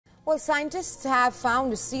Well, scientists have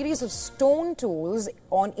found a series of stone tools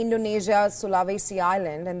on Indonesia's Sulawesi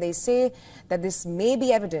island, and they say that this may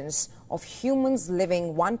be evidence of humans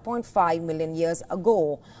living 1.5 million years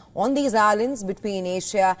ago on these islands between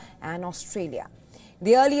Asia and Australia.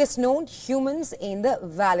 The earliest known humans in the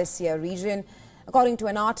Wallace region. According to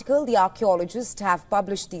an article, the archaeologists have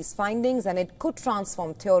published these findings, and it could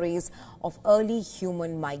transform theories of early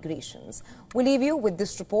human migrations. We'll leave you with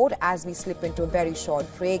this report as we slip into a very short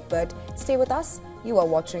break, but stay with us. You are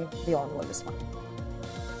watching WION Wallace Line.